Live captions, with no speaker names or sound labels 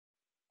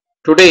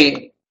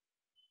Today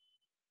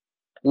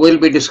we'll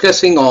be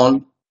discussing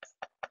on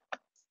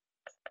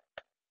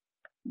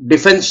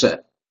defense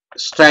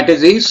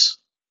strategies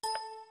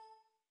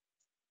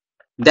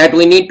that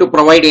we need to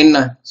provide in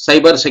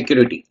cyber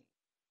security.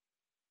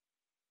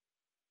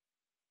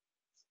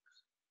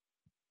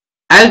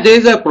 As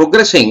days are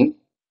progressing,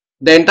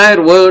 the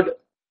entire world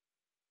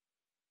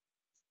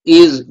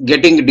is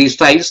getting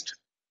digitized.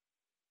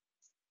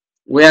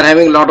 We are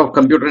having a lot of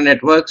computer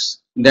networks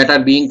that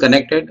are being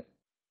connected.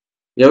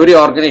 Every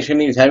organization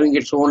is having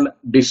its own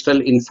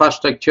digital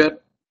infrastructure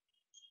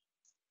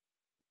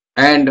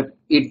and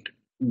it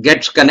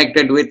gets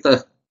connected with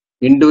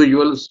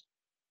individuals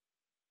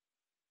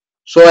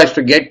so as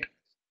to get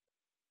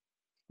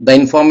the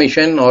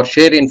information or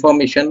share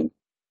information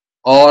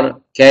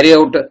or carry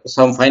out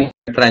some financial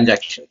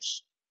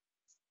transactions.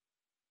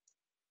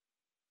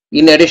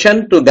 In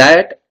addition to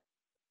that,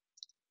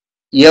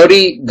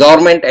 every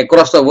government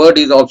across the world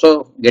is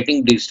also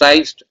getting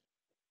digitized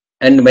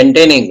and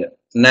maintaining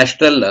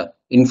national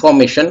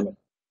information,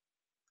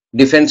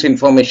 defense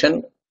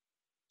information,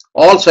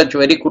 all such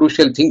very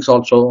crucial things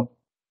also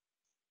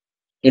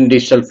in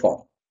digital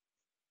form.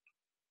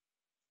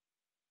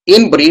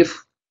 In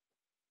brief,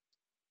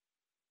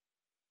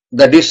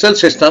 the digital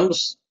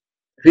systems,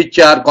 which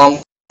are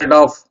composed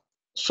of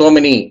so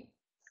many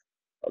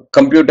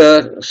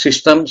computer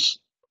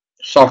systems,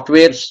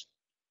 softwares,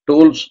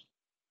 tools,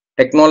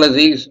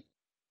 technologies,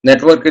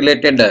 network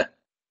related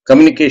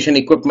communication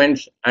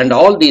equipments, and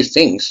all these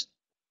things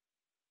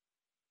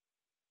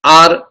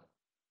are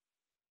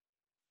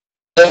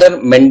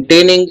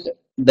maintaining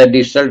the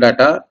digital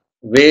data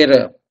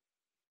where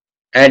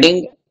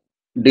adding,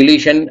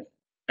 deletion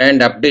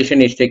and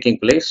updation is taking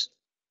place,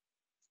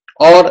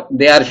 or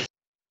they are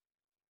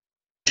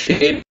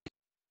sharing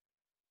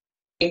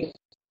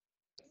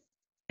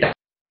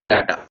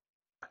data.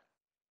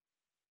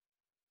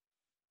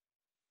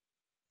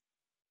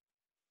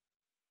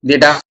 The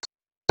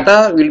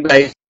data will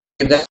be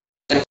either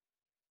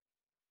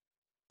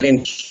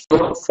in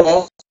short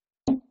form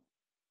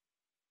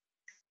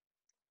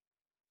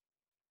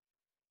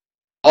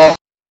or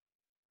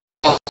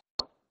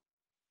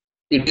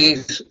it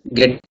is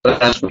getting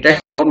transmitted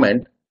to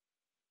government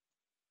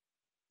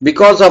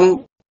because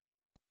of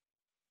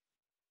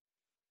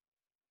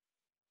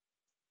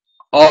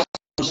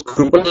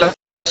scrupulous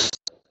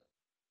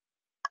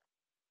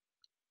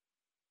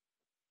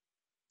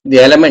the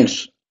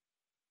elements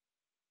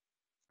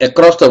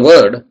across the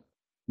world.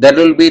 There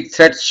will be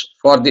threats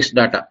for this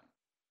data,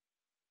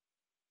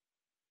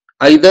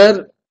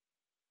 either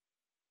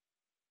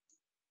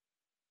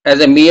as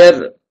a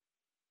mere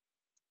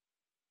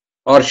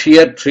or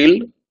sheer thrill,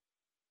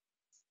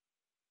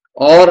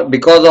 or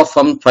because of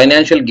some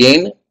financial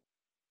gain,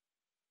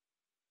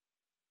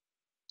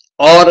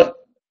 or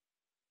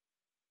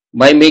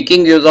by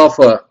making use of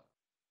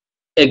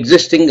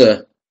existing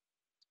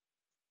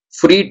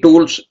free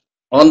tools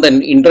on the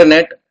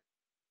internet,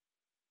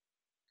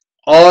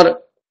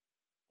 or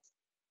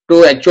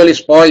to actually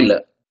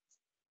spoil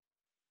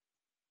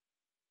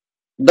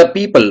the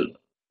people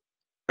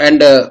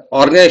and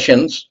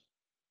organizations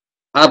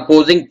are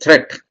posing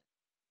threat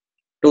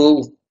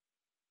to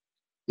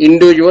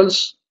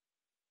individuals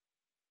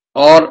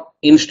or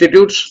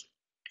institutes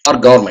or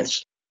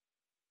governments.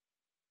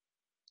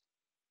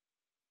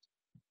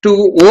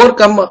 To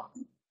overcome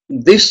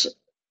this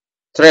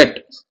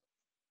threat,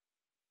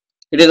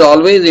 it is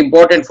always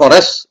important for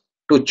us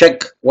to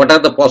check what are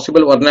the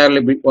possible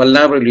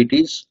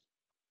vulnerabilities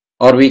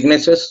or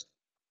weaknesses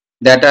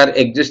that are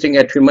existing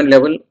at human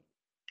level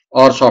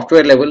or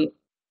software level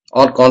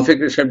or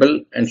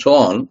configurable and so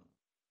on,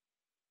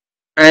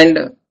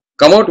 and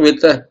come out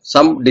with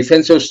some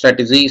defensive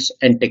strategies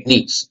and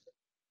techniques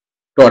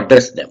to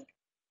address them.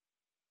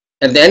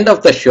 At the end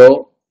of the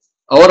show,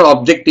 our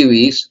objective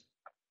is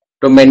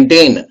to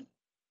maintain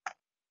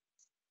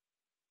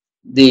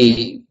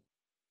the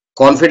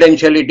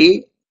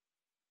confidentiality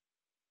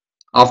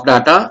of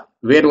data,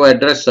 where we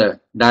address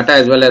data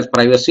as well as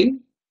privacy,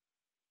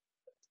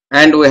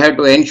 and we have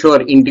to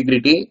ensure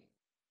integrity,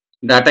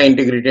 data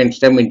integrity and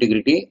STEM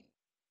integrity,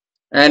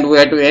 and we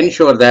have to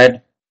ensure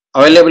that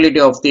availability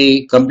of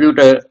the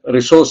computer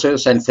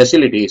resources and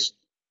facilities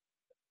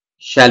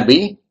shall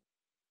be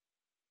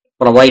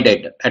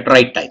provided at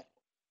right time.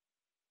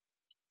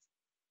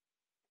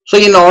 So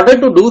in order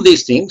to do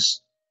these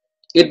things,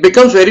 it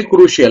becomes very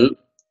crucial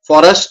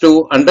for us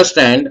to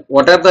understand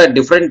what are the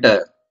different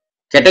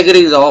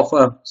categories of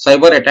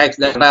cyber attacks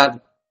that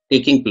are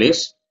taking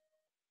place.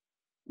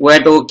 We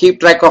have to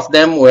keep track of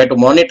them, we have to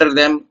monitor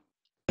them,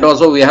 and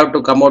also we have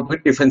to come out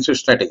with defensive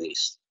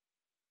strategies.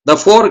 The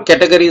four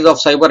categories of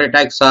cyber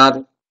attacks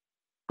are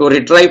to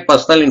retrieve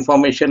personal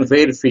information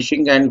where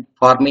phishing and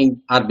farming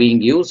are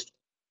being used,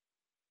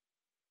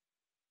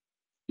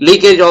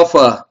 leakage of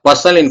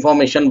personal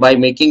information by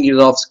making use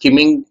of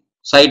skimming,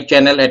 side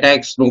channel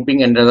attacks,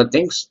 snooping and other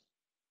things,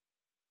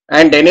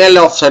 and denial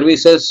of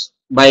services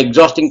by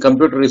exhausting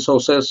computer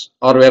resources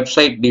or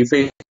website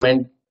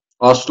defacement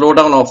or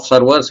slowdown of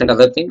servers and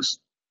other things,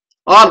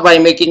 or by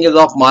making use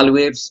of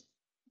malwares,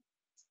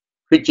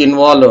 which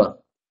involve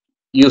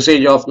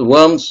usage of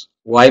worms,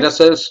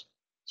 viruses,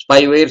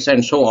 spywares,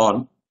 and so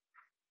on,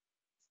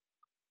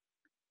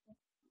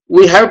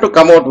 we have to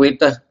come out with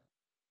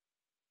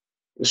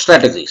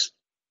strategies.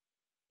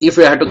 If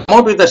we have to come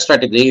out with the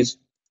strategies,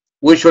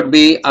 we should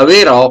be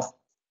aware of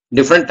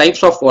different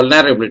types of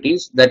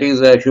vulnerabilities, that is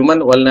human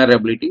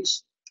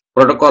vulnerabilities,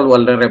 protocol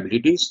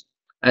vulnerabilities,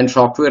 and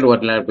software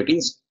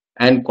vulnerabilities,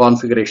 and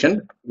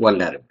configuration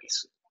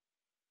vulnerabilities.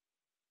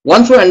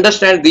 Once we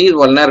understand these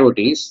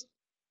vulnerabilities,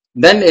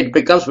 then it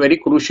becomes very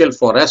crucial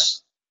for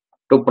us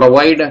to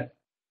provide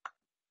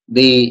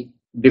the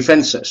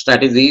defense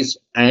strategies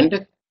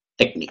and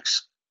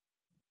techniques.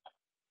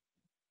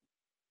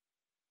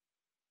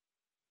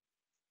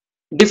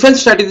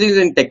 Defense strategies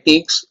and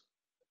techniques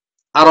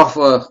are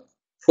of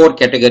four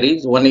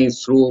categories. One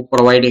is through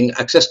providing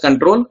access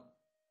control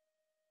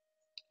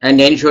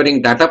and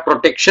ensuring data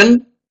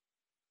protection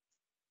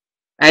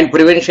and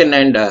prevention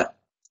and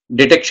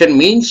detection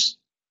means.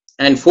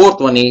 And fourth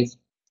one is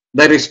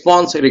the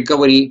response,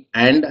 recovery,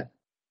 and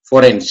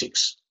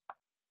forensics.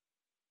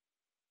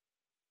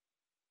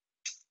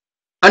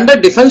 Under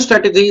defense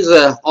strategies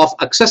of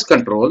access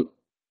control,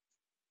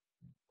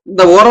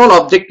 the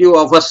overall objective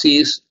of us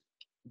is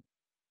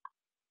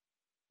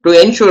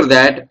to ensure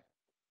that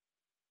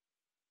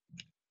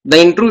the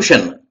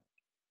intrusion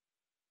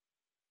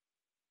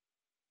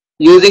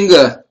using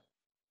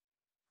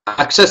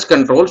access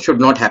control should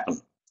not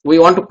happen. We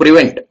want to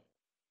prevent.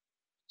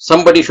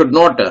 Somebody should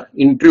not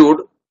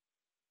intrude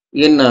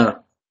in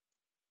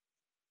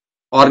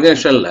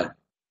organizational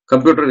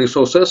computer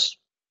resources,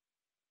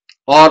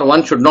 or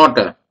one should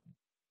not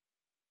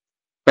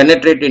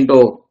penetrate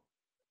into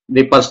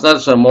the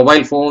person's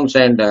mobile phones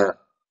and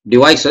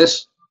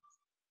devices,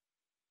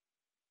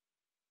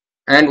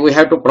 and we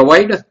have to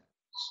provide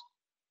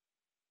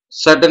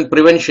certain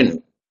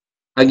prevention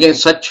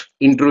against such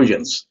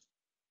intrusions.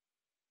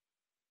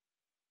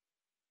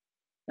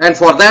 And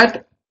for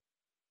that,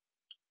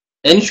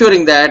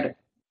 ensuring that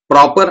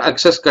proper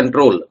access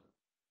control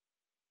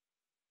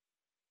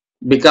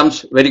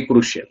becomes very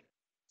crucial.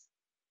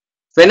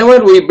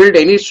 Whenever we build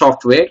any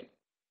software,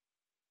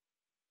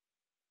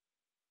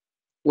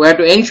 we have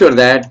to ensure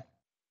that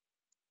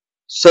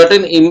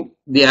certain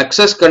the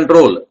access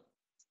control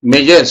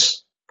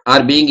measures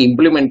are being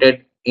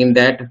implemented in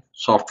that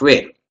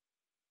software.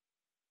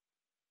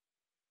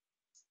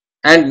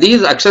 And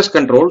these access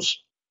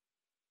controls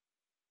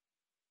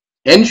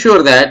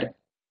ensure that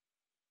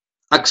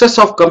access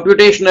of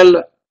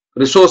computational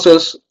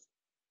resources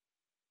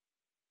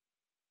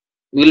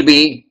will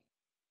be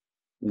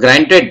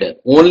granted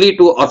only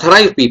to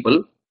authorized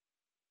people,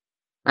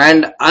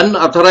 and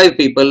unauthorized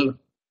people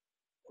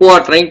who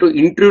are trying to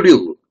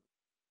introduce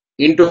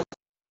into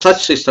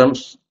such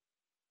systems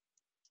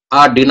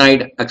are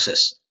denied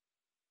access.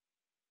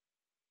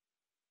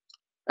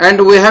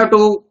 And we have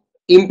to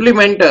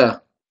implement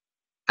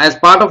as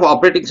part of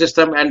operating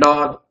system and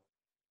or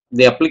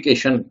the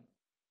application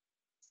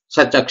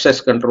such access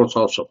controls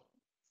also,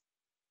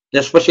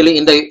 especially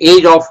in the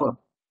age of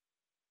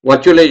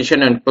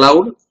virtualization and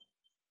cloud,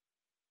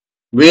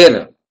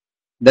 where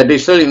the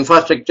digital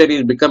infrastructure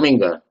is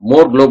becoming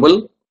more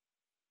global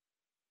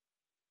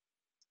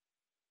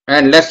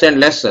and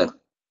less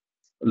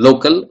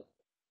local.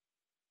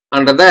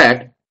 Under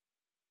that,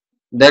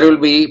 there will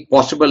be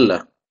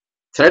possible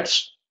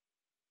threats,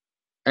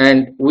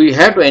 and we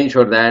have to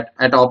ensure that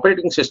at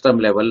operating system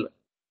level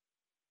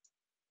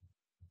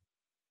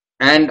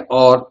and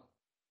or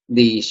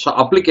the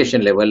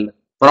application level,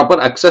 proper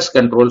access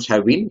controls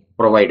have been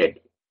provided.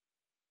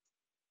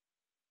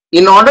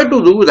 In order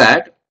to do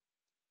that,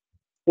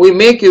 we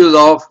make use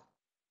of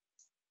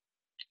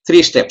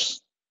three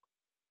steps.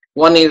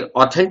 One is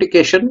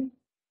authentication,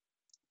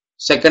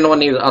 second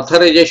one is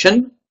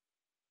authorization,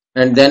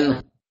 and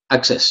then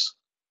access.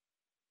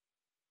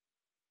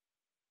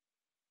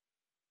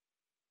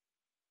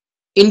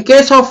 In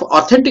case of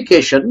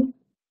authentication,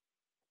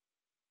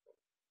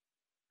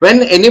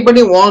 when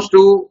anybody wants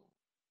to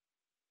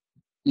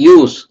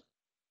use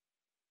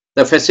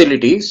the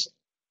facilities,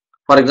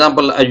 for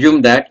example,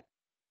 assume that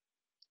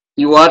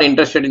you are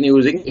interested in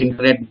using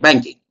internet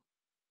banking,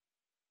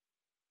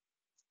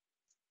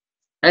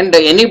 and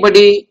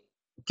anybody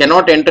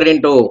cannot enter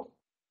into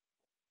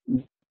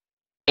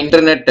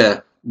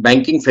internet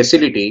banking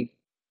facility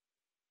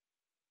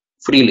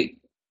freely.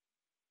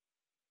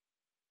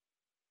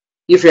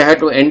 If you have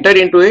to enter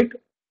into it,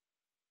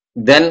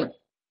 then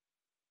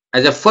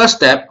as a first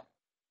step,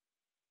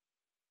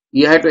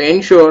 you have to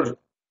ensure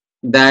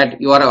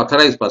that you are an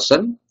authorized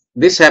person.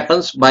 This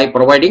happens by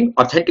providing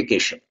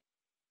authentication.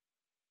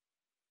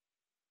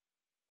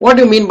 What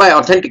do you mean by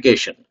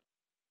authentication?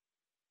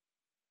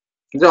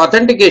 The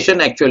authentication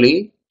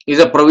actually is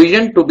a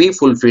provision to be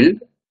fulfilled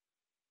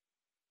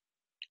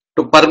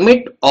to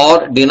permit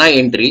or deny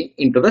entry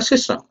into the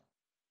system.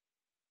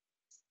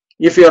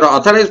 If you are an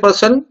authorized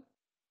person,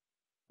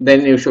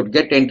 then you should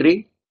get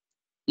entry.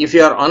 If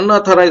you are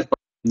unauthorized,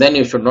 then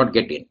you should not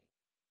get in.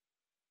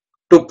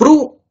 To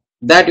prove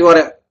that you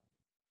are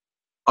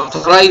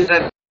authorized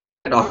and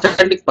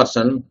authentic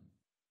person,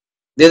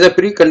 there's a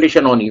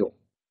precondition on you.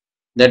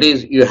 That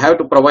is, you have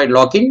to provide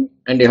login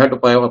and you have to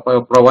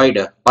provide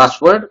a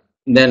password.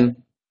 Then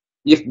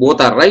if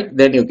both are right,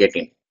 then you get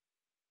in.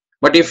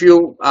 But if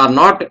you are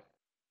not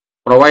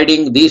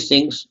providing these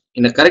things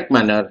in a correct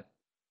manner,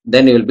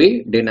 then you will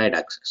be denied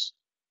access.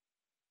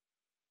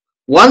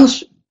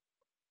 Once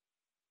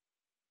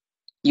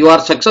you are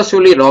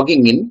successfully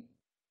logging in,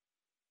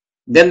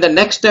 then the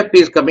next step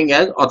is coming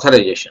as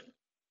authorization.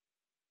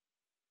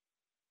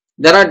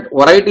 There are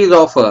varieties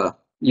of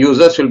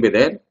users will be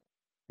there.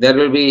 There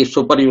will be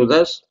super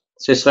users,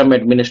 system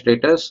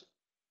administrators,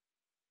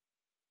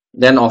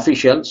 then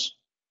officials,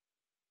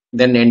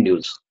 then end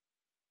users.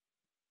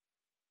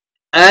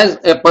 As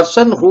a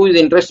person who is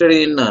interested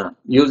in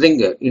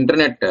using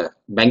internet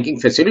banking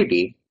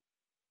facility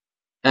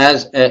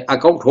as an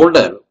account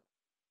holder,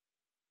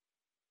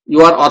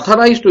 you are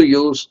authorized to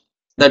use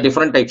the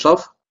different types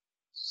of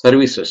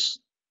services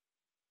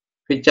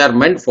which are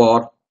meant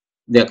for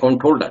the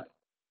account holder,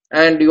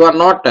 and you are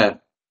not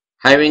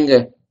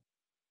having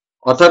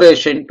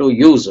authorization to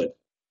use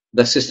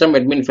the system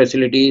admin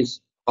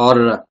facilities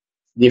or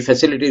the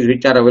facilities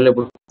which are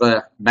available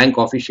for bank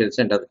officials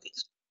and other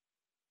things.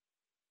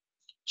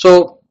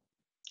 So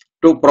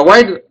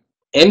to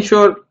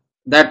ensure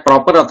that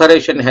proper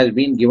authorization has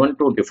been given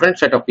to different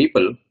set of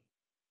people,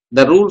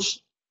 the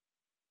rules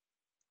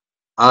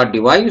are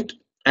devised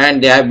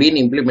and they have been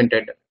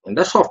implemented in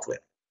the software.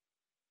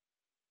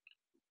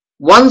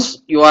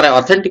 Once you are an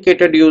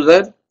authenticated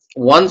user,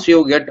 once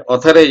you get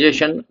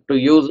authorization to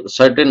use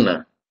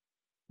certain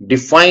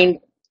defined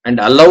and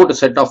allowed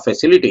set of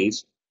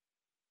facilities,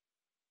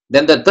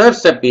 then the third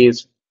step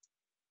is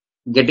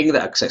getting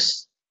the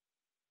access.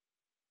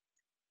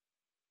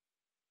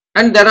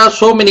 And there are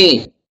so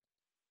many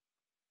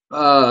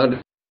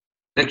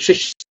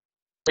restrictions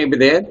may be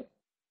there,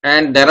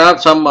 and there are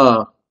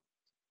some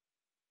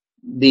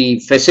the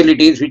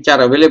facilities which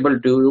are available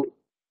to you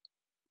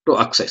to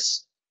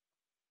access.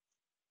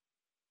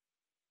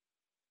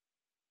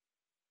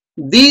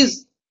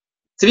 These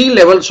three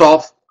levels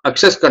of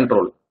access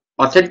control: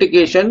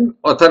 authentication,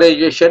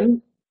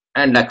 authorization,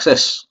 and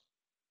access.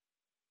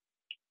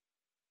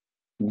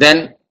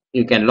 Then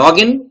you can log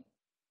in,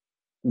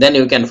 then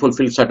you can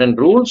fulfill certain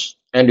rules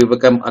and you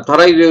become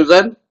authorized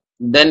user.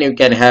 Then you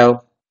can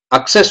have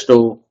access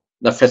to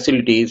the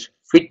facilities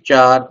which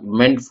are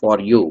meant for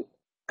you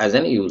as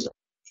an user.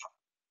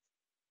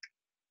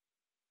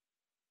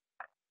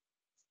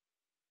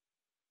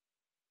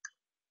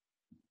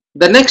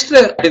 The next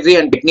strategy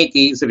and technique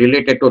is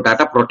related to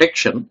data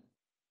protection.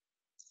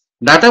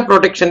 Data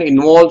protection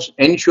involves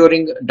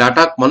ensuring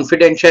data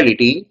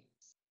confidentiality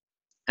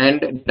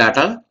and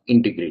data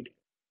integrity.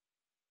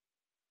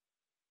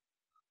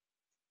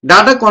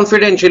 Data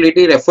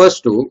confidentiality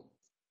refers to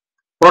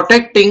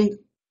protecting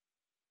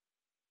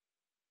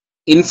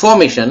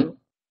information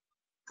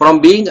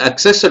from being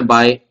accessed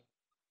by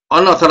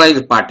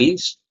unauthorized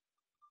parties.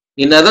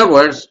 In other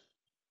words,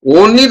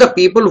 only the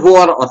people who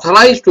are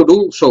authorized to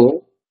do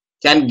so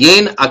can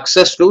gain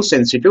access to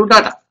sensitive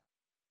data.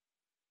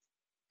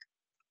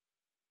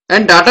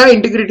 And data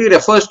integrity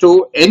refers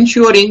to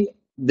ensuring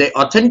the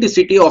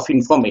authenticity of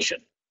information.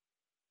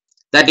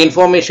 That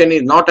information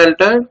is not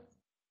altered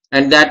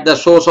and that the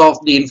source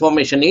of the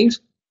information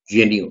is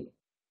genuine.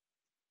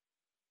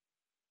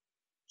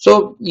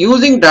 So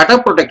using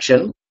data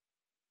protection,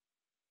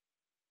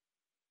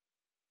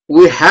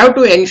 we have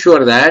to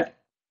ensure that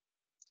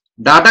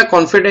data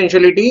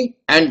confidentiality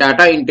and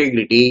data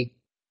integrity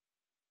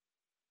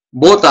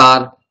both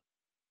are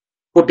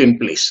put in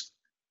place.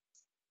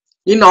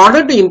 In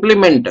order to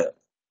implement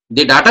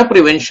the data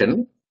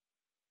prevention,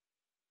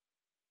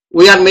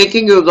 we are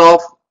making use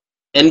of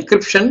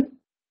encryption,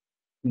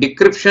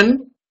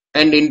 decryption,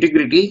 and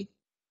integrity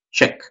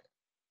check.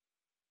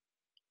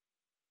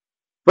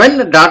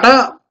 When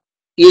data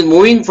is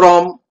moving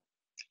from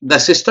the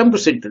system to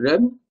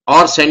citizen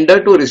or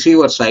sender to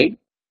receiver side,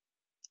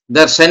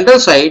 the sender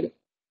side,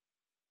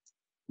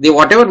 the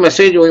whatever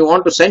message we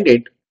want to send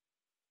it,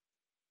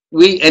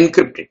 we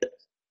encrypt it.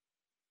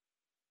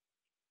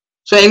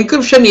 So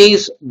encryption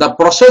is the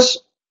process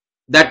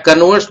that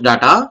converts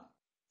data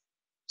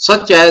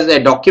such as a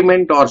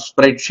document or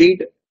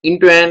spreadsheet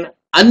into an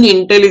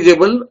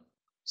unintelligible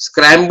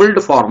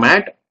scrambled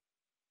format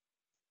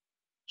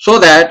so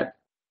that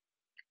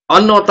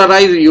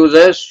unauthorized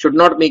users should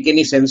not make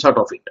any sense out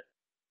of it.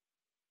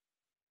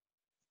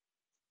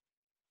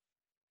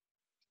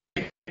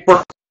 It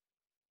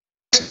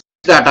protects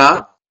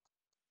data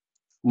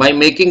by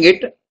making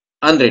it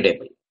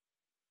unreadable.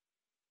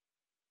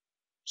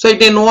 So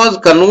it involves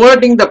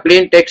converting the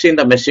plain text in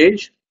the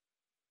message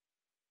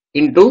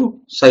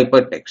into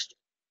ciphertext.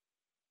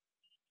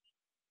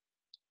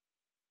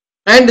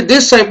 And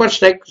this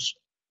ciphertext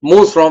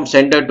moves from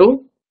sender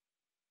to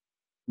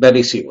the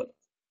receiver.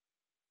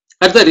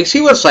 At the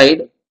receiver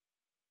side,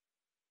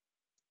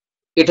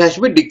 it has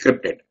to be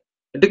decrypted.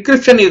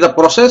 Decryption is the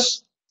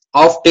process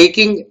of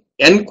taking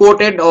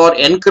encoded or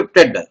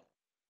encrypted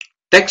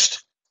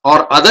text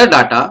or other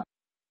data,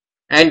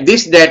 and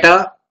this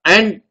data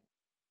and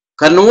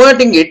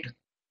converting it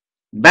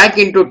back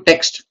into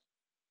text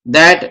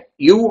that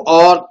you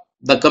or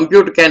the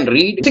computer can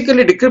read.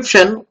 Basically,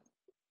 decryption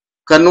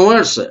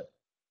converts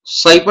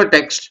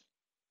ciphertext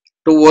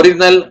to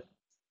original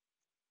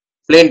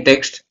plain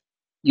text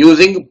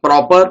using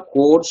proper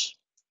codes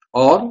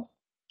or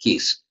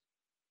keys.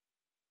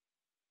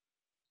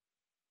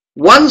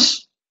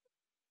 Once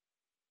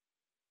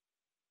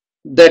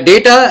the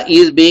data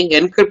is being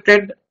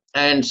encrypted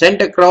and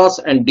sent across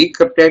and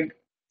decrypted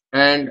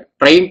and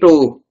trying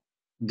to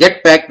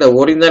get back the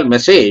original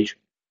message,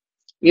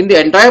 in the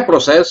entire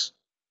process,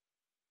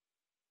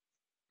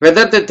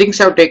 whether the things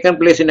have taken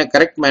place in a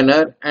correct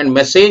manner and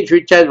message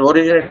which has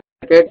originated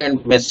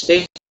and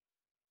message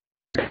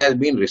that has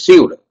been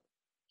received,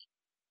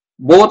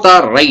 both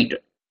are right.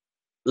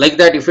 Like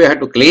that, if you have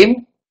to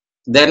claim,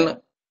 then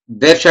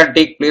there shall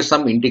take place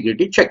some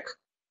integrity check.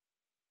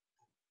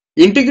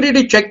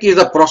 Integrity check is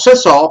a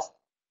process of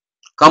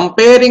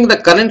comparing the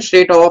current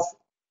state of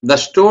the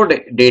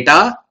stored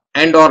data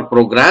and or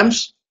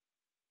programs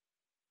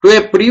to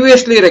a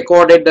previously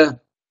recorded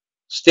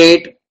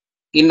state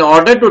in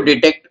order to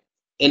detect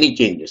any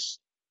changes.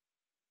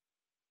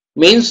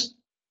 Means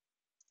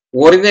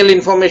original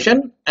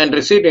information and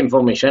received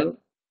information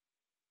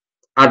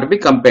are to be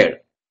compared.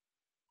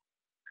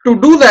 To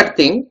do that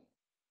thing,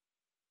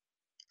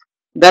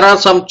 there are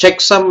some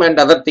checksum and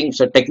other things,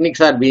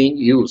 techniques are being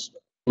used,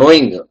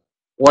 knowing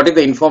what is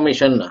the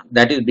information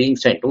that is being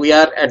sent. We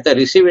are at the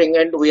receiving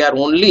end, we are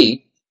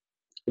only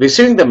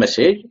receiving the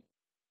message.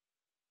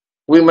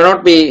 We may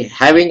not be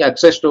having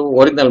access to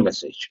original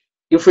message.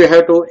 If we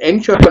have to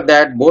ensure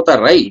that both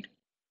are right,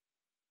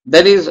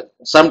 there is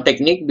some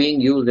technique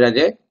being used as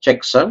a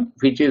checksum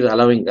which is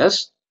allowing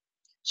us.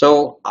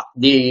 So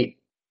the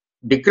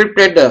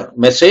decrypted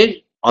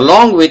message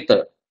along with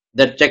the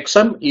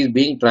checksum is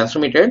being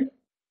transmitted.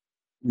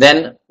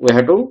 Then we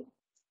have to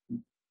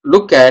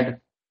look at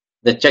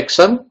the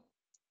checksum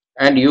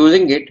and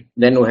using it,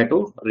 then we have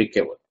to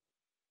recover.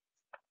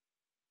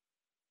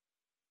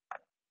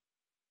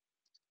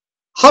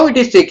 How it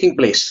is taking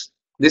place,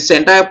 this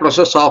entire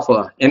process of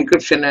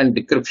encryption and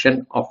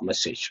decryption of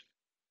message.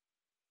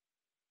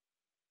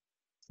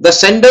 The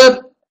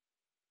sender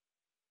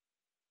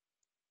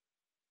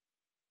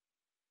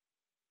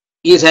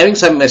is having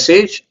some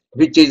message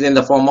which is in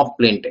the form of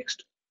plain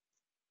text,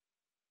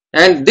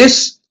 and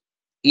this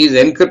is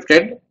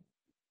encrypted,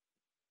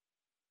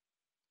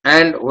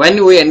 and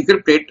when we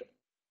encrypt it,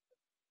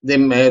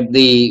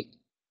 the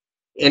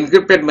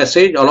encrypted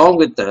message along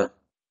with the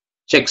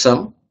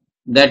checksum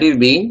that is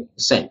being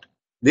sent.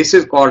 This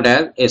is called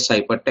as a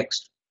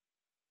ciphertext.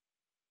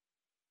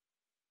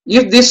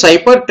 If this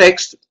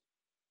ciphertext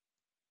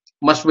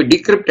must be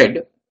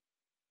decrypted,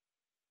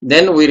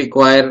 then we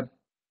require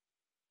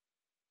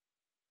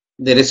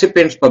the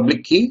recipient's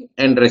public key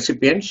and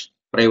recipient's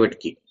private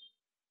key.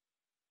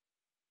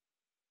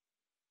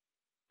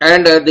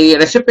 And the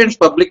recipient's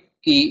public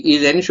key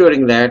is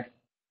ensuring that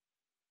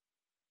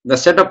the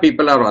set of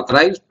people are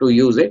authorized to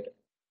use it,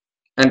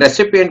 and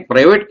recipient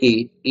private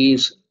key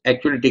is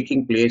actually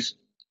taking place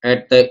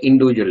at the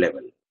individual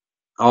level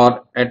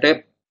or at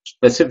a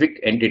specific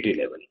entity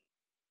level.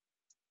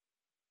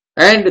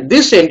 And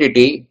this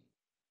entity,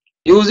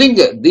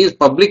 using these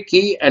public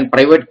key and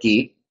private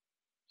key,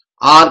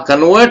 are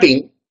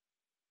converting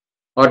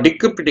or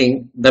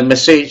decrypting the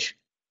message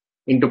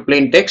into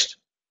plain text,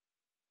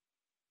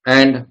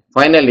 and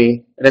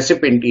finally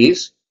recipient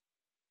is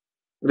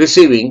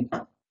receiving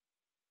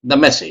the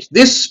message.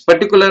 This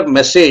particular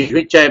message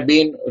which have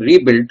been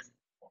rebuilt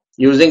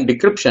using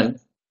decryption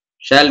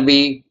shall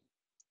be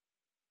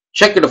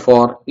checked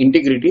for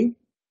integrity,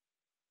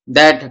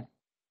 that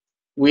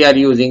we are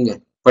using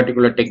a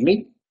particular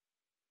technique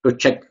to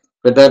check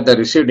whether the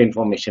received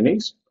information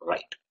is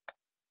right.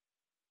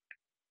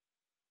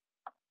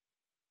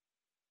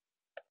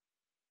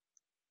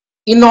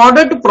 In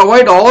order to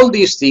provide all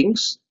these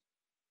things,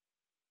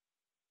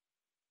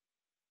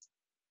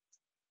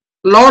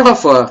 lot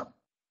of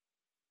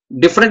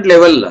different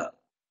level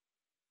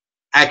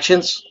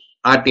actions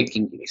are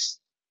taking place.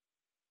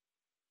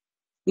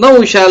 Now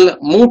we shall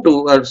move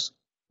towards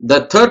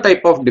the third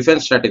type of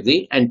defense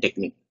strategy and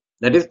technique,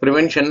 that is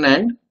prevention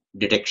and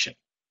detection.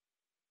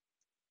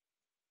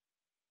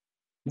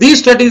 These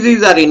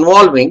strategies are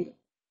involving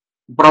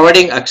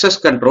providing access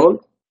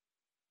control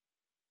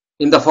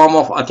in the form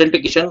of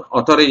authentication,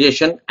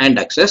 authorization and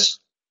access,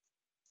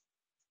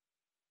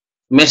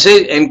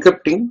 message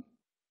encrypting,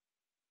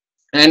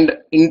 and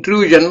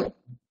intrusion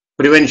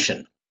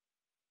prevention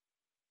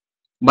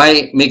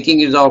by making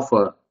use of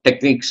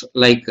techniques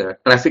like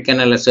traffic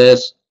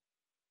analysis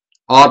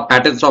or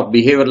patterns of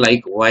behavior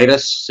like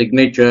virus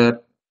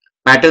signature,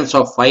 patterns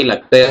of file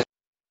access.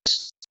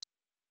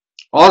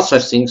 All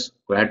such things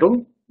we have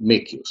to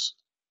make use.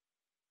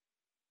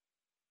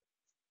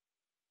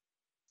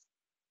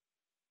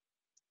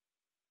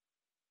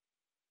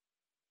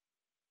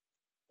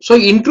 So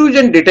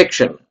intrusion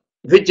detection,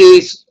 which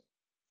is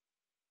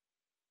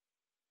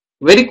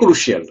very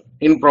crucial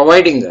in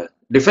providing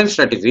defense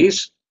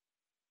strategies,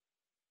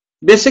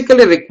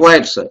 basically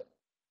requires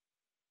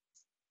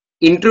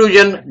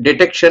intrusion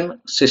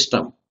detection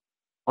system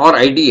or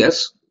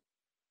IDS,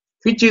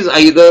 which is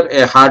either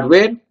a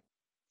hardware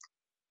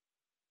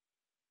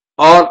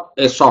or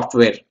a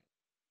software.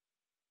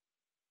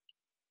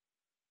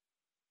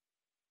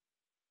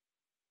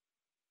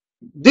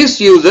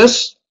 This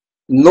uses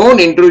known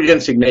intrusion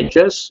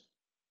signatures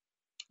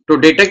to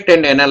detect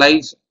and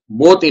analyze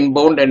both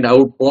inbound and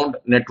outbound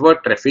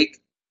network traffic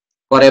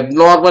for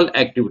abnormal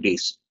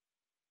activities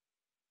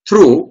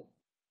through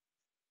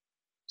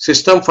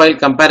system file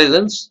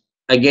comparisons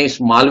against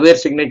malware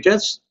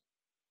signatures,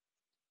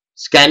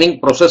 scanning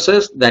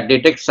processes that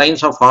detect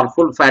signs of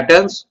harmful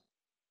patterns,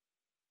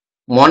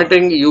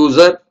 monitoring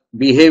user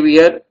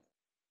behavior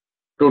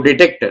to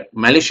detect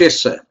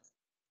malicious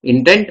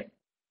intent,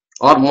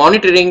 or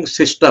monitoring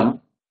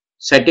system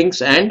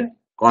settings and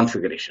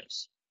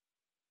configurations.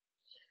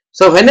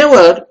 So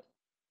whenever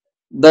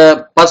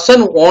the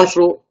person wants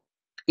to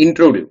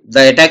intrude,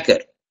 the attacker,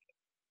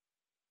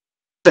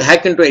 to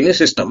hack into any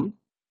system,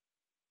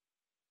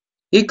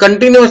 he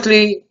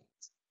continuously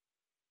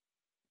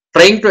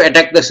trying to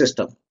attack the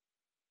system,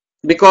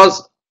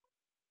 because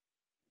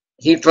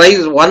he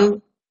tries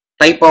one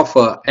type of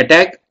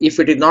attack. If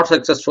it is not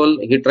successful,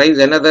 he tries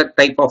another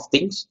type of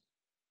things.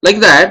 Like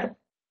that,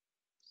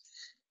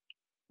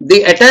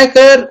 the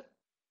attacker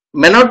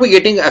may not be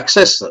getting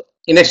access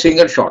in a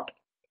single shot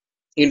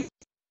into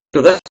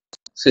the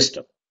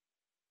system.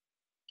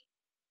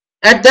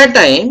 At that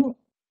time,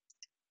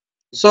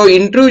 so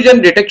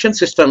intrusion detection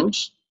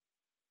systems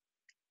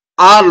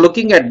are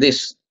looking at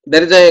this.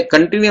 There is a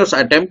continuous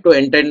attempt to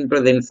enter into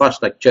the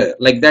infrastructure.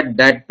 Like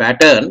that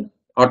pattern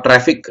or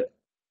traffic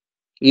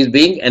is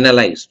being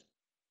analyzed.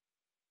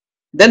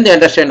 Then they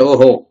understand,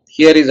 oh,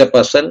 here is a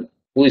person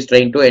who is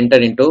trying to enter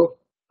into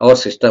our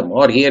system,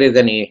 or here is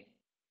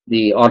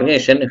the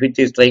organization which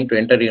is trying to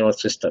enter in our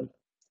system.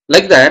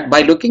 Like that,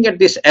 by looking at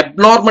this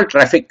abnormal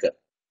traffic,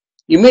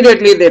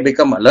 immediately they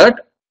become alert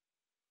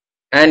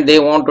and they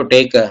want to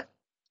take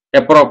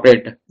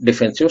appropriate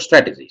defensive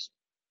strategies.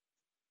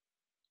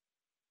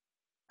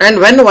 And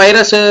when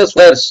viruses,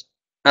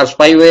 or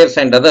spywares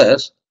and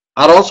others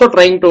are also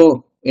trying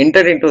to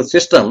enter into the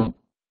system,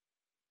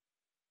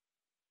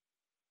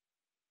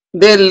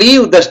 they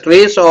leave the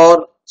trace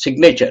or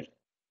signature.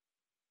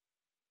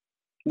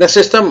 The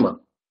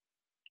system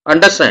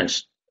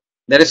understands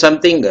there is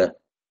something,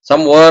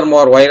 some worm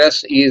or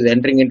virus is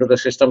entering into the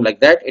system. Like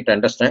that, it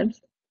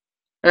understands,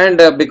 and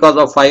because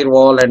of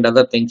firewall and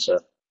other things,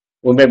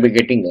 we may be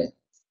getting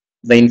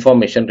the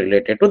information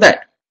related to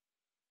that.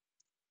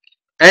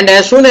 And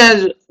as soon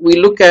as we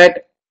look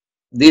at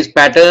these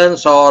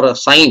patterns or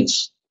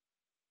signs,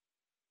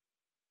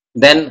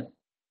 then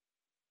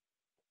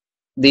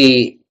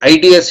the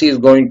IDS is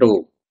going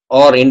to,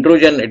 or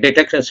intrusion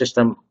detection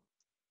system,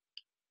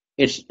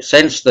 it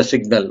sends the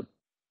signal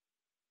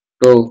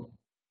to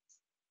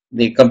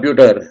the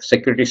computer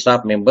security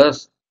staff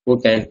members who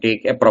can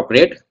take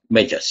appropriate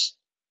measures.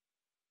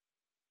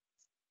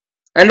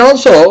 And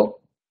also,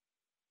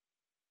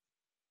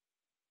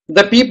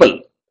 the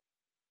people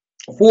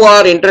who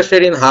are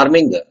interested in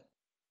harming,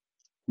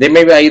 they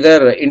may be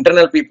either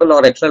internal people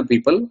or external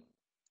people.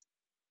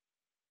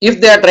 If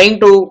they are trying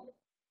to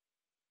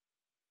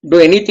do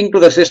anything to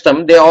the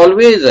system, they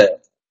always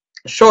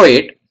show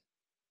it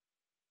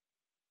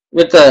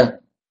with trial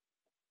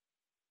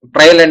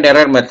and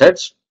error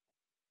methods.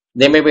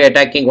 They may be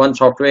attacking one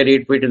software.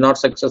 If it is not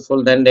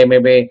successful, then they may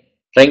be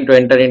trying to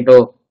enter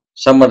into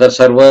some other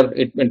server.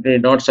 It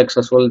is not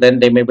successful, then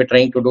they may be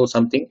trying to do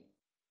something,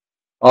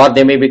 or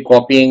they may be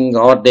copying,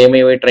 or they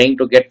may be trying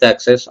to get the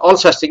access. All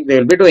such things they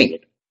will be doing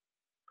it.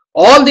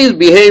 All these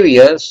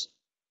behaviors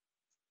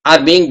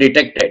are being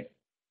detected.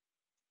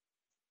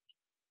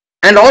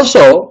 And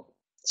also,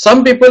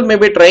 some people may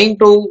be trying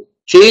to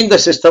change the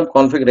system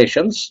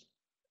configurations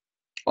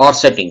or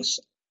settings.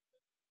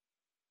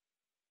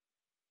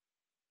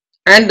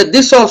 And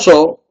this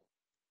also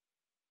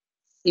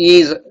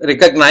is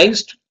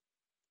recognized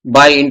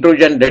by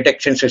intrusion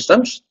detection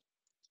systems,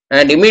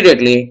 and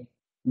immediately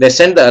they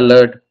send the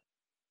alert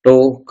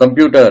to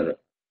computer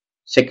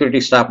security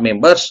staff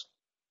members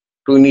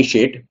to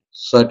initiate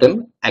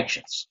certain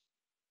actions.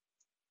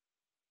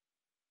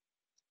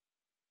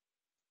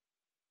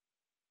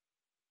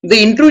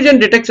 The intrusion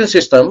detection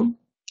system,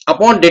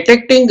 upon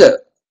detecting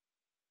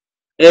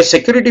a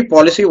security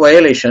policy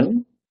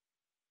violation,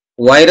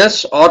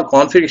 virus or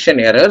configuration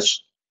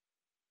errors,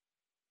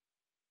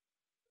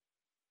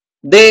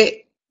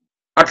 they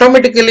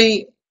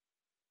automatically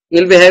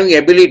will be having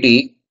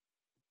ability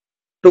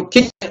to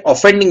kick the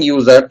offending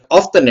user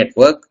off the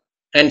network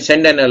and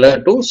send an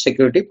alert to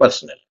security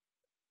personnel.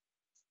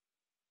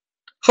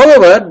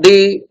 However,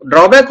 the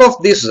drawback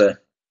of these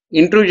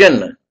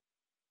intrusion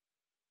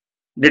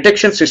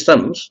detection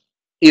systems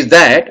is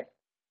that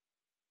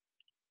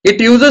it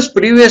uses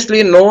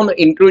previously known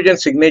intrusion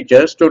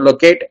signatures to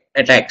locate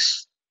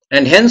attacks,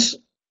 and hence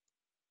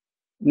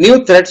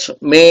new threats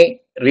may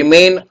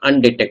remain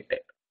undetected.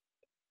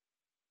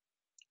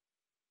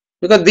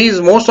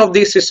 because most of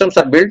these systems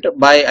are built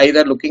by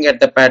either looking at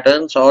the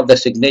patterns or the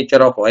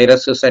signature of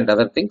viruses and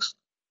other things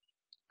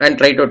and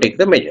try to take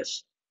the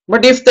measures.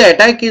 But if the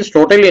attack is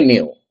totally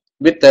new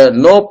with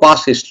no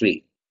past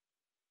history,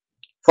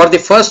 for the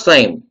first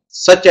time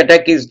such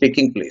attack is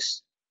taking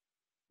place,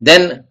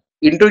 then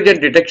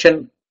intrusion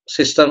detection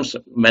systems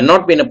may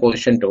not be in a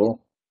position to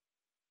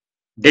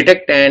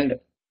detect and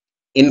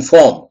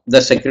inform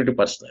the security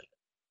personnel.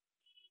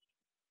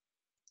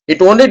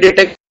 It only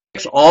detects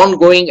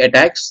ongoing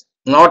attacks,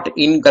 not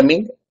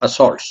incoming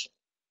assaults.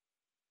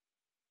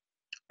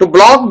 To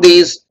block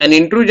these, an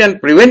intrusion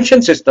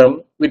prevention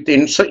system with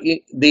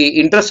the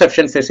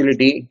interception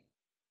facility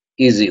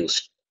is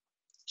used.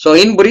 So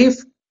in brief,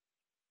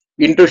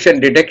 intrusion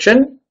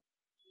detection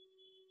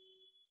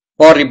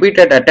for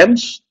repeated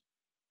attempts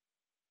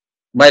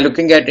by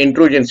looking at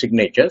intrusion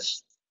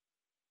signatures,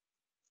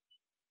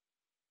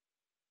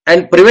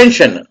 and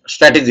prevention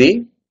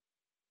strategy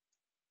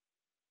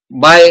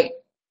by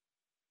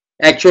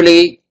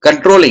actually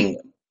controlling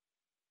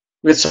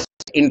with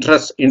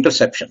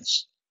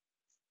interceptions.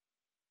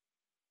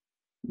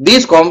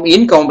 These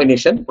in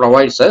combination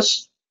provides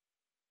us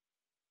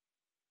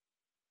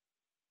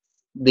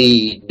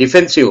the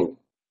defensive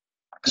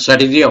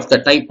strategy of the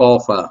type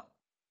of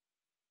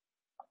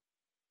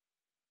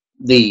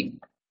the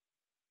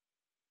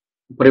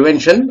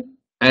prevention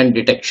and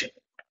detection.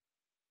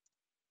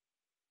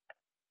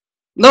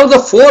 Now the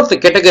fourth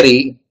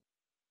category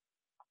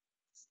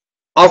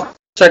of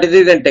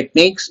strategies and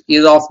techniques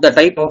is of the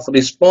type of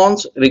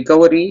response,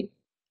 recovery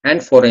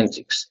and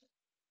forensics.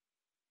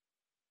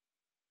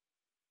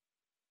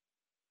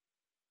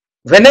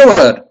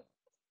 Whenever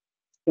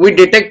we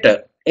detect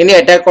any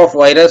attack of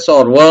virus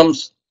or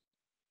worms,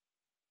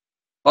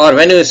 or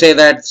when you say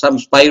that some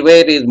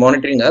spyware is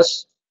monitoring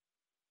us,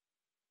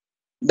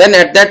 then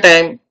at that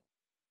time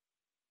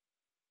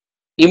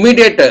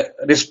immediate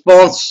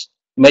response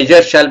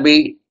measures shall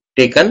be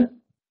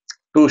taken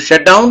to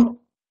shut down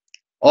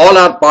all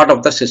or part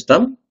of the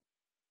system,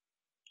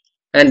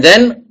 and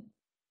then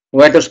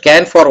we have to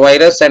scan for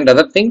virus and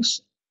other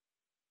things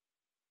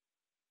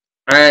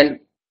and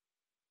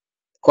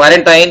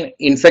quarantine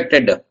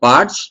infected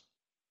parts,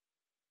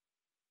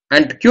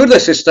 and to cure the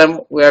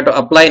system we have to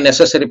apply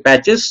necessary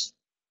patches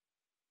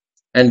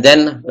and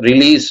then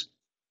release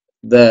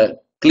the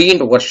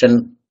cleaned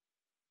version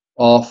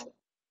of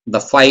the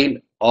file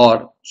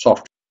or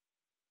software.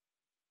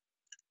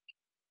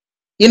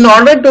 In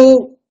order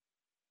to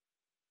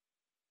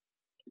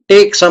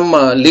take some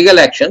legal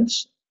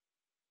actions,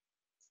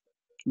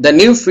 the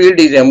new field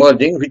is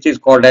emerging which is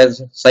called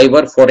as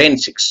cyber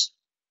forensics.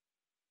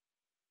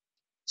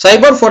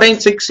 Cyber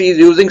forensics is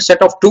using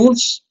set of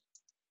tools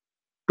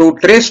to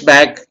trace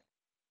back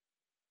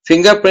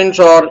fingerprints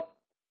or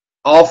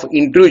of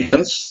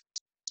intrusions.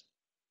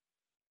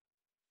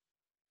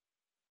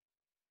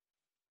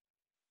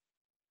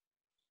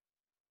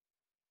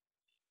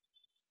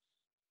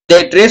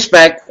 They trace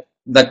back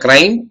the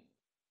crime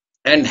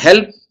and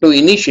help to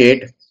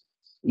initiate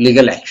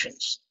legal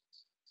actions.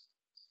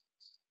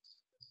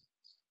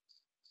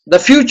 The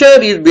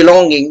future is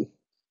belonging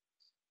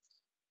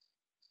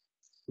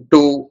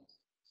to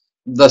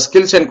the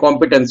skills and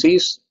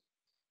competencies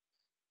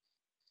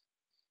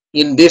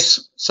in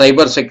this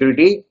cyber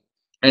security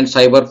and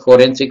cyber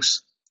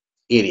forensics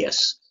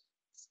areas.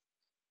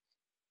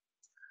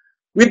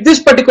 With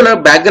this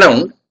particular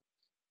background,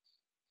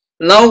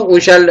 now we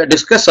shall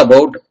discuss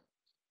about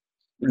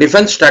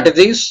defense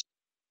strategies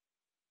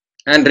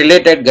and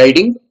related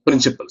guiding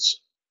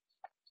principles.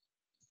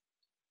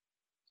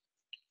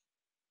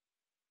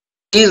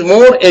 It is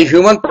more a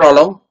human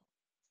problem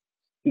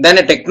than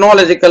a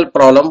technological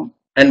problem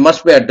and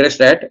must be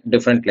addressed at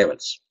different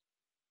levels.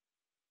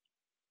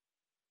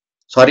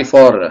 Sorry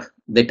for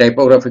the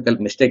typographical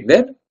mistake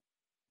there.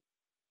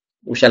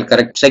 We shall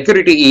correct.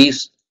 Security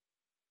is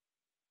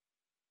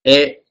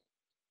a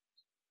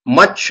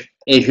much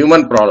a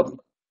human problem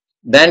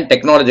than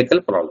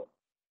technological problem.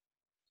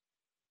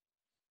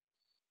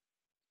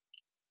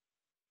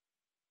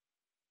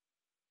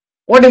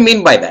 What do you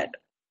mean by that?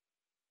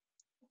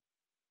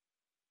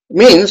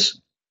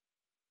 Means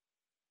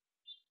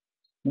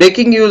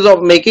making use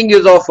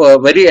of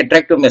very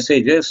attractive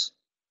messages,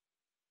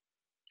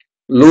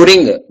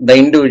 luring the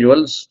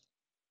individuals,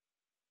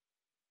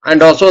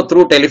 and also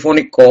through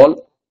telephonic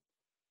call,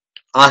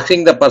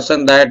 asking the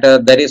person that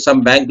there is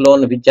some bank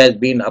loan which has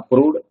been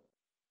approved,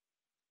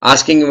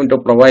 asking him to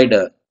provide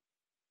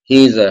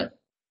his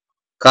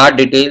card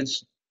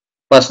details,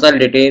 personal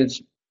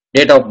details,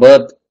 date of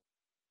birth,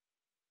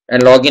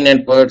 and login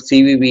and password,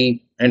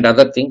 CVV, and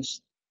other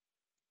things,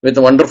 with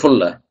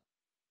wonderful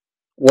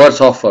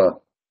words of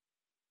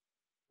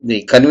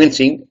the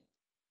convincing.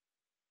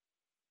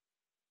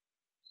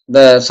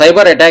 The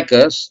cyber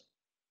attackers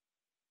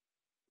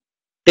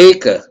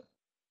take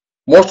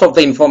most of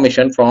the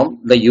information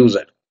from the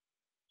user,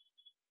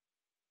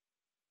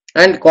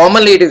 and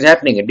commonly it is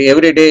happening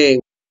every day,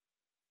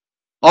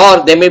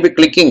 or they may be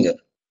clicking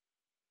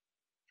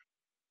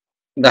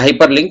the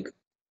hyperlink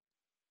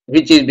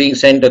which is being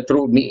sent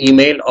through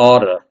email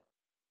or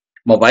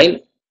mobile,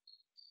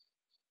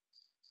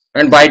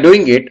 and by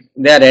doing it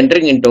they are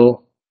entering into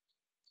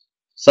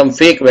some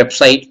fake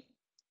website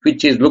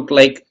which is look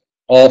like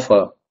of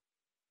a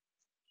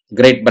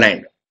great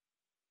brand,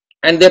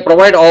 and they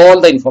provide all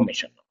the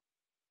information.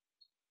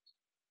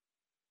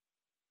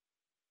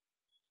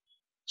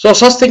 So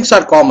such things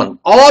are common.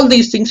 All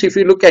these things, if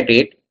you look at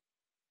it,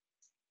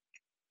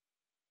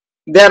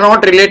 they are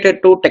not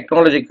related to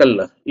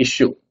technological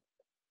issue.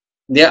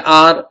 They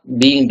are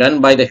being done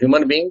by the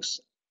human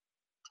beings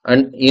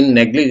and in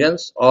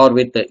negligence or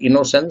with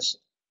innocence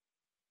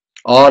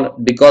or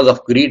because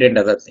of greed and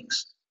other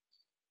things.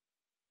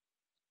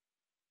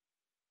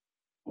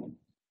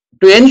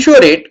 To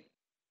ensure it,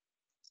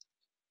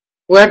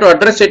 we have to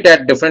address it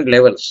at different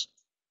levels.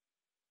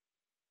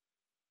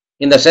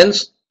 In the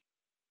sense,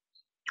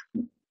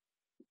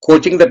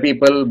 coaching the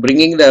people,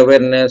 bringing the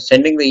awareness,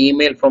 sending the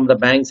email from the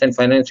banks and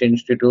financial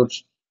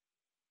institutes,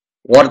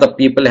 what the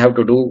people have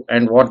to do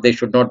and what they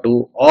should not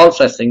do, all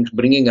such things,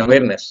 bringing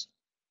awareness.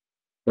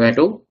 We have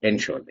to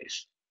ensure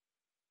this.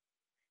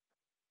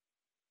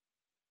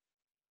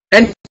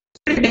 And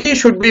it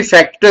should be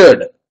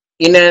factored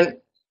in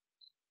an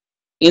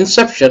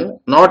inception,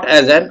 not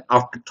as an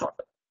afterthought.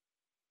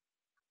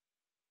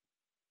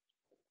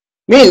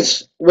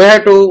 Means we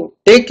have to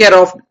take care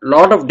of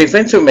lot of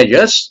defensive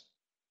measures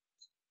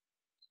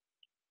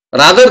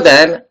rather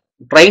than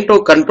trying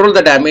to control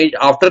the damage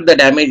after the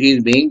damage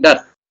is being done.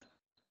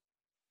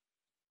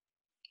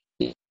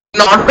 In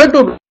order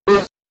to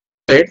do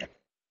it,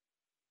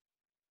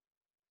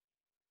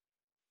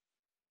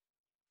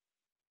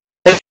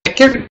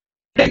 security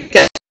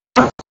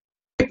cannot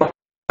be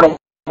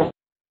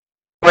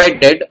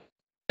provided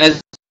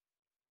as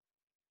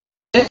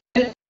a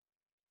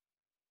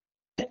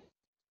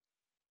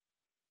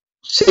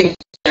single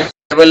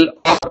level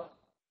of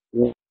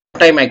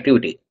one-time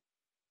activity.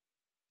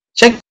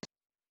 Check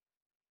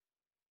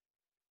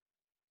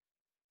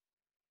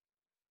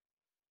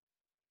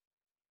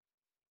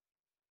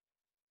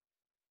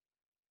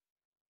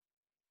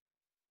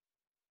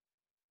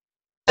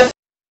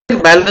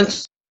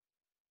balance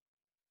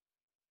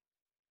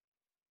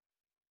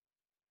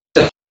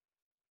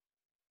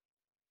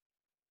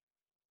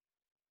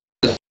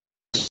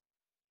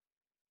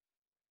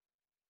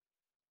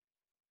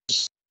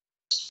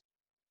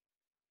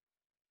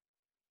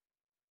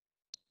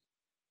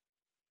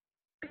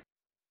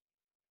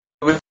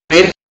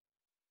very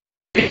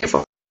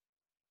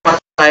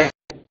fine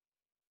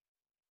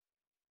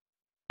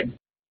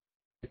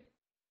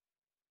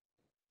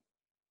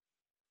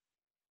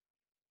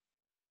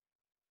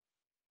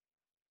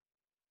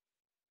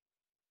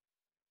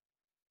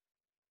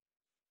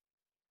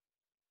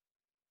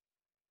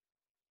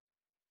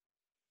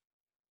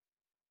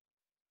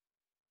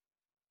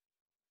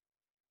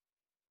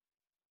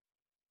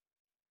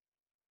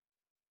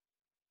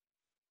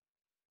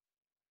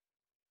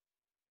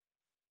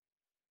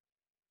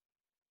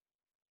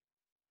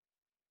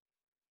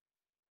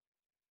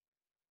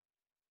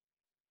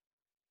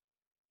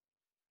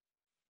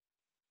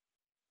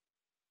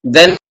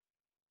then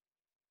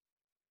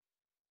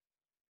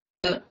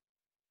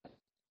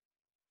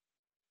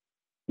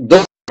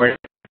those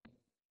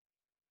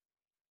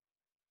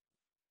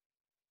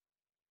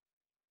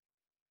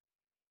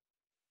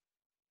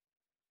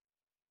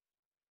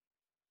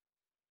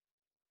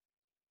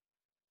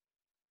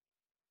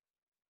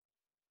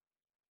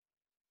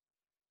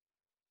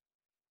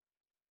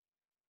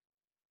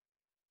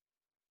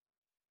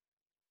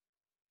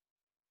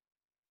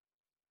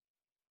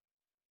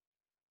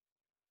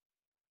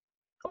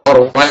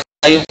or why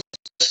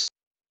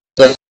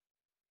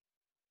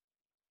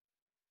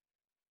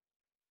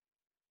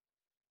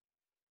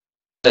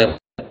the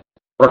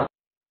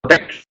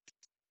protect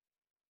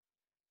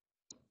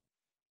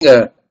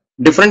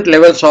different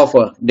levels of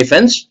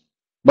defense,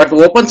 but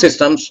open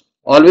systems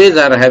always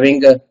are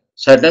having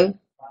certain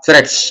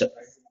threats.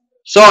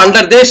 So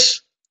under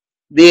this,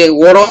 the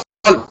overall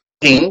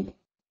thing,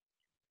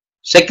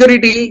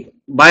 security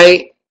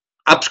by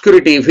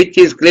obscurity, which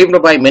is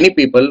claimed by many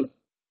people,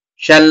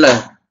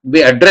 shall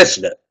be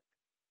addressed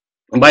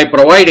by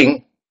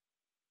providing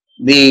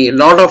the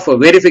lot of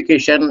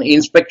verification,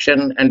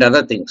 inspection, and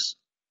other things.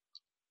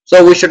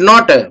 So we should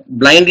not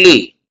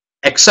blindly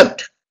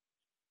accept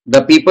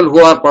the people who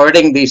are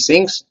providing these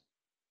things,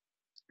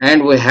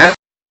 and we have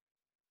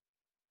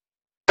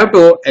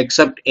to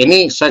accept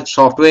any such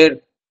software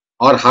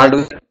or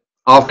hardware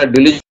after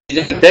diligent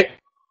check,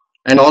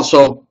 and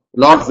also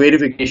lot of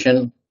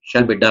verification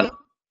shall be done.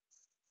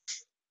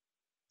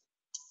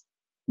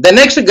 The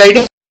next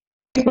guiding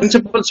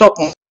principles of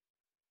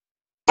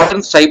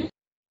modern cyber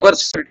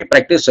security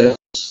practices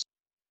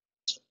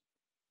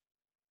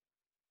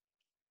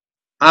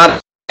are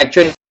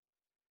actually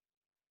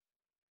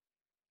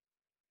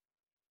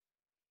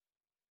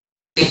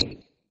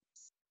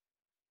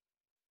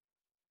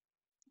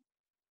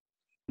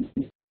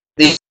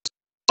the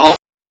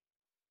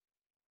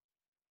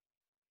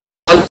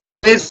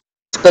always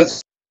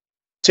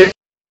consider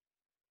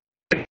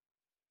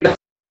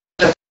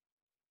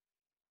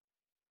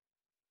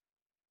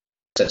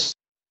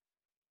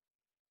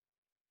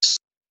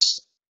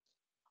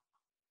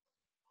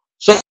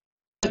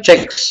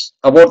checks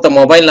about the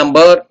mobile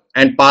number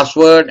and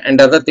password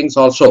and other things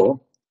also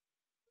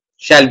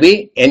shall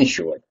be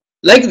ensured.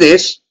 Like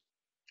this,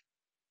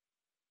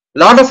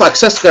 lot of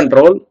access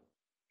control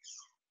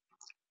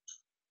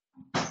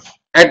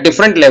at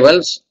different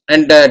levels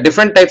and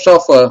different types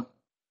of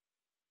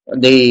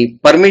the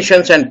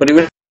permissions and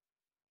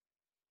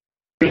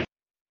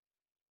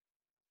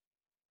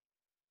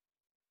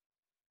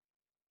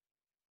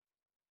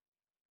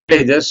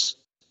privileges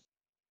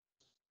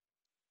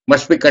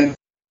must be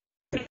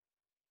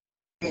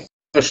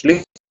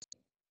continuously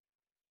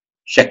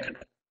checked.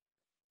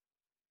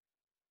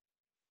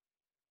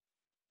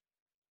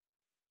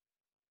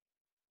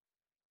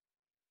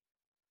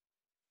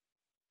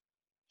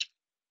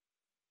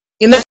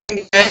 In the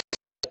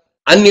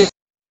unusual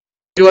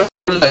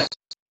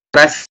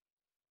traffic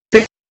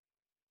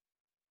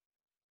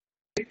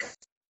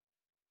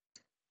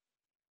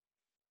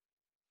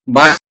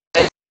by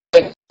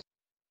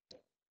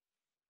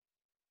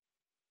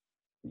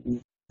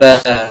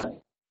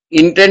the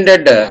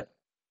intended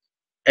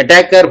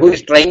attacker who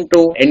is trying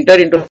to enter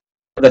into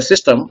the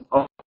system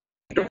or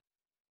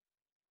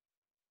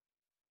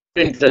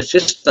into the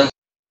system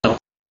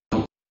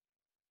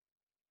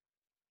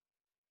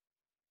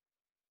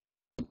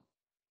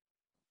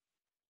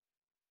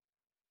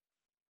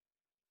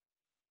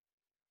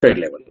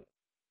level.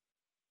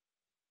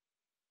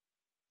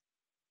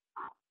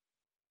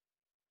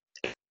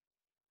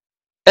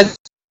 And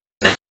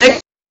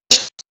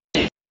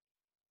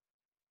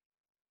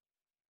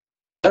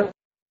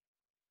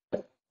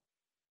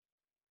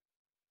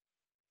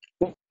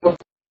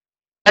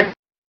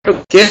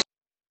to carefully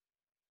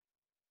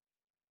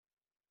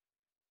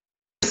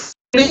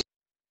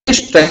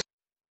study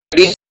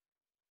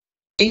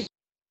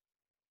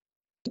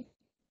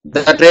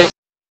the trade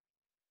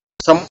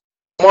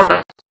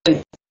somewhat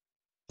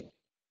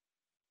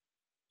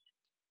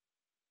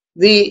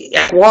the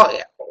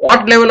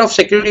what level of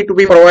security to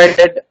be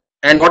provided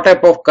and what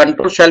type of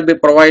control shall be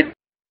provided,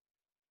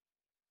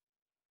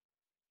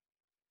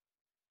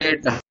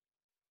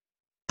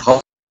 how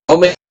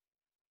many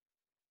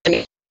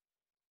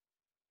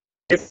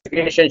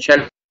verification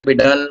shall be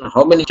done,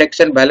 how many checks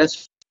and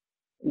balances,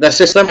 the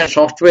system and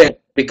software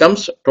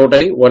becomes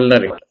totally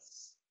vulnerable.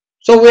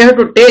 So we have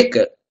to take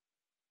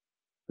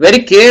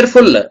very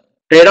careful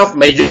trade-off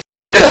measures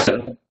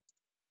to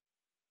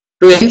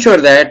ensure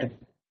that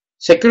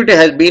security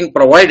has been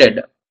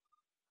provided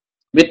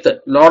with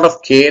a lot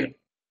of care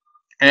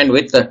and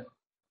with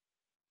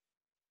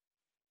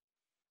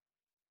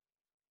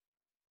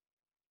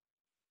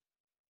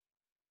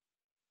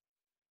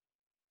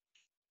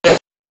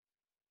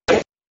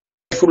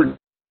full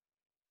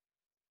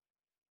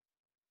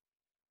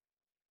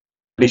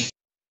decisions.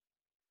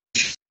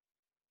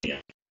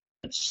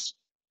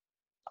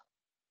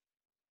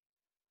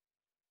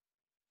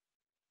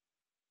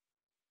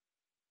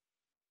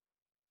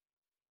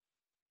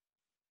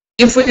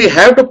 If we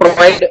have to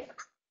provide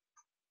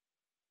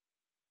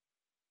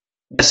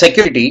the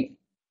security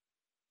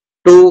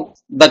to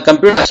the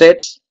computer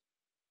assets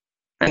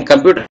and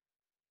computer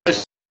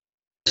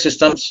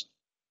systems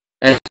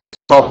and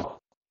software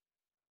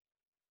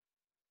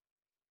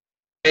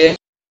and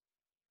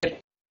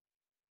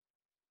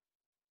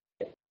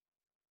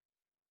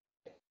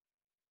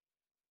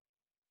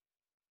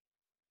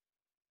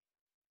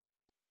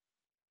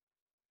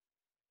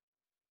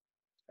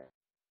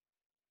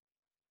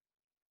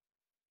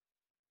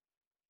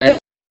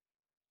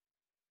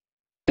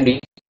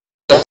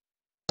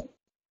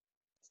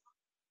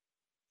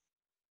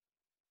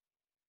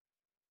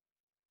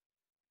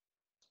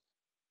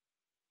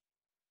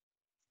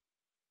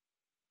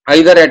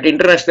either at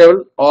international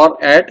level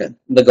or at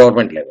the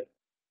government level.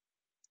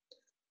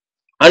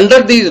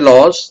 Under these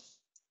laws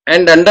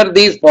and under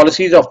these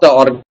policies of the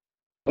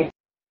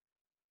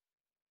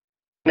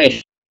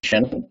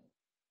organization,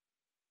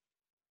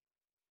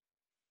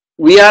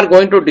 we are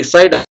going to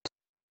decide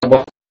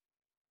about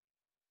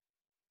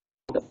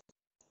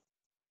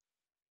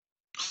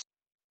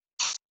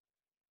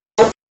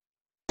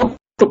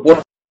to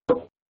put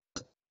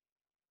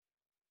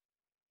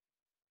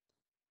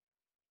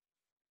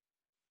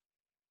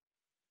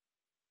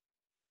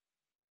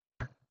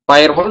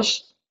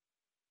firewalls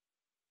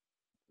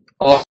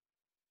or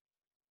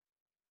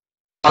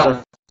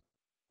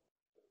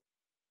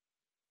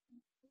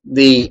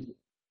the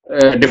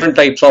different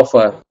types of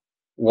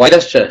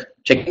virus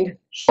checking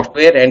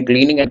software and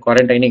cleaning and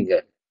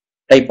quarantining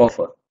type of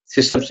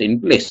systems in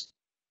place.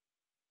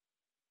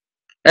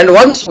 And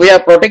once we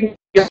are protecting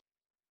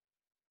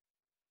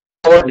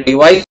our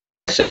devices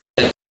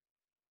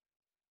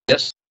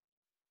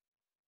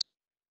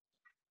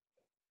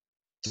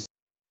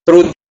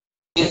through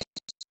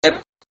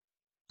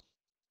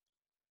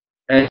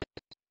and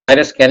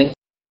virus scanning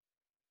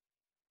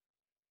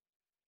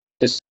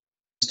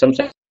systems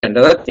and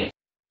other things,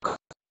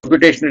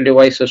 computational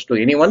devices to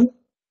anyone,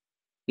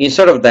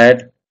 instead of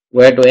that,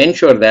 we have to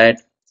ensure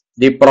that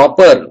the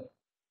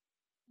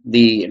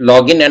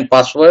login and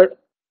password,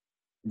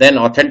 then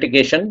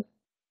authentication,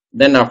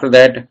 then after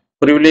that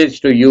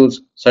privilege to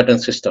use certain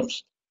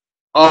systems.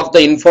 of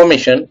the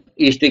information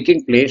is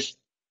taking place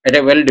at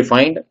a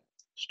well-defined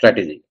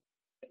strategy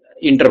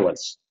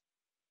intervals.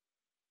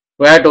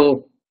 We have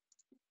to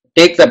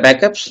take the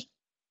backups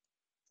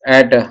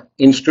at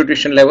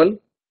institution level,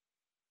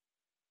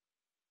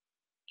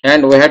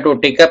 and we have to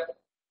take up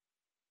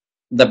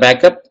the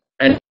backup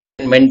and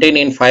maintain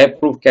in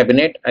fireproof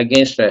cabinet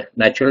against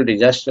natural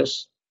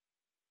disasters.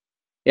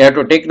 You have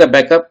to take the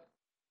backup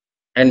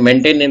and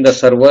maintain in the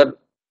server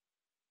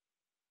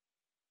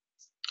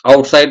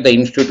outside the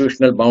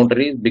institutional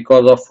boundaries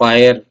because of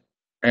fire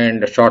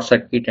and short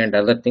circuit and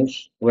other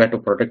things. We have to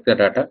protect the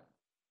data.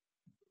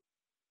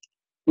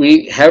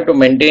 We have to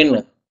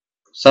maintain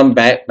some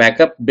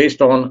backup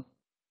based on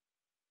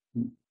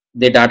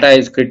the data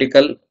is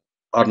critical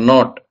or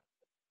not.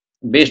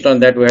 Based on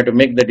that, we have to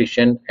make the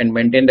decision and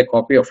maintain the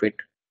copy of it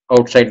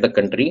outside the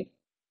country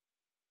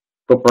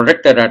to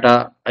protect the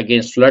data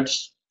against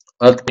floods,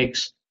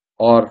 earthquakes,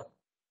 or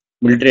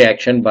military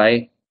action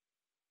by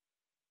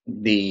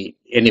the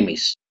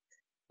enemies.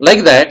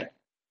 Like that,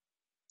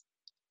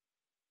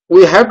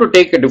 we have to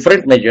take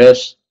different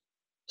measures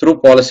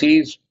through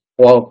policies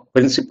or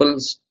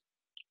principles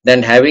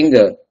than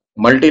having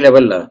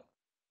multi-level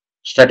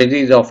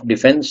strategies of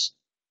defense.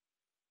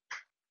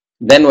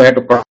 Then we have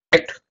to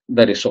protect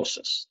the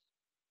resources.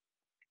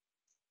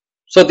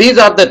 So these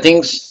are the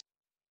things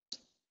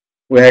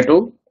we have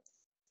to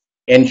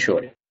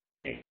ensure.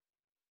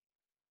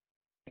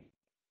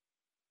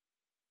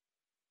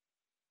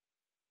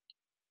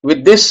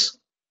 With this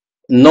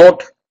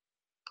note,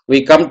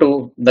 we come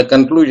to the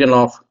conclusion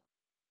of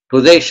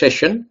today's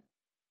session,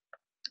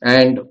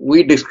 and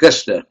we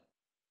discussed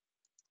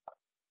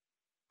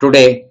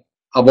today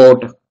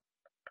about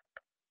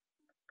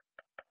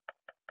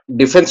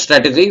defense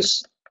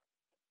strategies.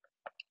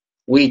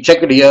 We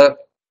checked here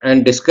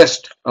and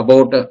discussed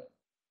about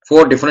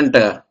four different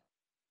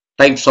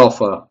types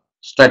of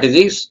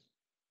strategies.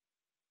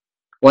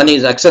 One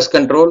is access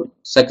control,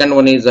 second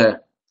one is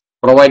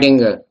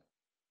providing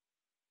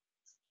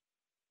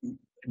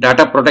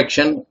data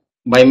protection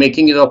by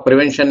making use of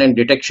prevention and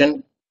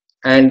detection,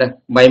 and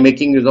by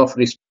making use of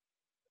risk.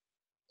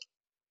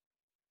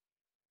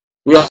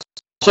 We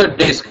also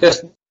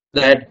discussed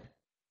that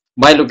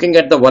by looking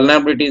at the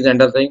vulnerabilities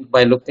and other things,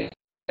 by looking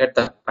at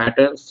the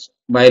patterns,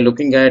 by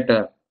looking at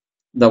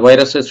the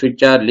viruses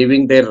which are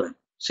leaving their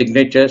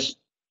signatures,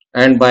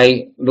 and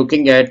by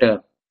looking at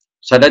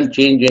sudden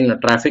change in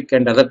traffic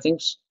and other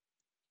things,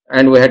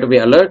 and we had to be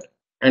alert,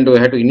 and we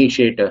had to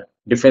initiate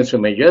defensive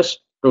measures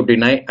to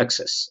deny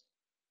access.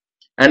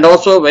 And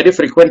also very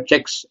frequent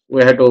checks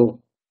we had to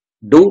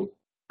do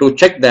to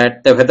check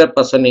that the whether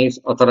person is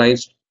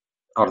authorized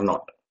or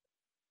not.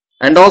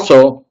 And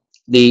also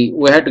we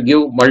had to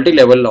give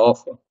multi-level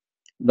of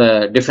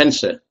the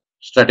defense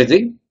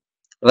strategy,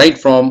 right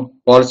from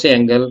policy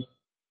angle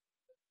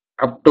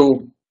up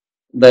to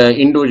the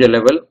individual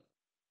level.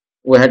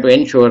 We had to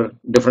ensure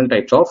different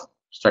types of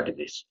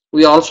strategies.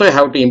 We also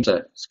have to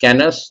implement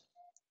scanners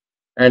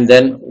and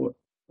then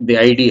the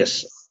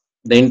IDS,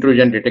 the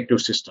intrusion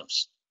detective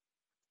systems.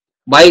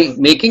 By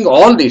making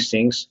all these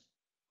things,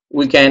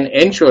 we can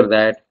ensure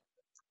that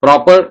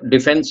proper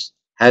defense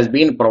has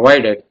been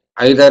provided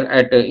either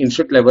at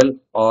institute level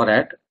or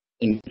at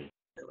individual.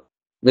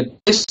 With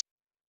this,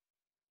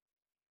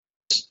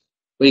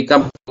 we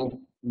come to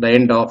the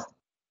end of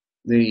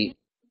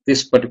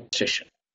this particular session.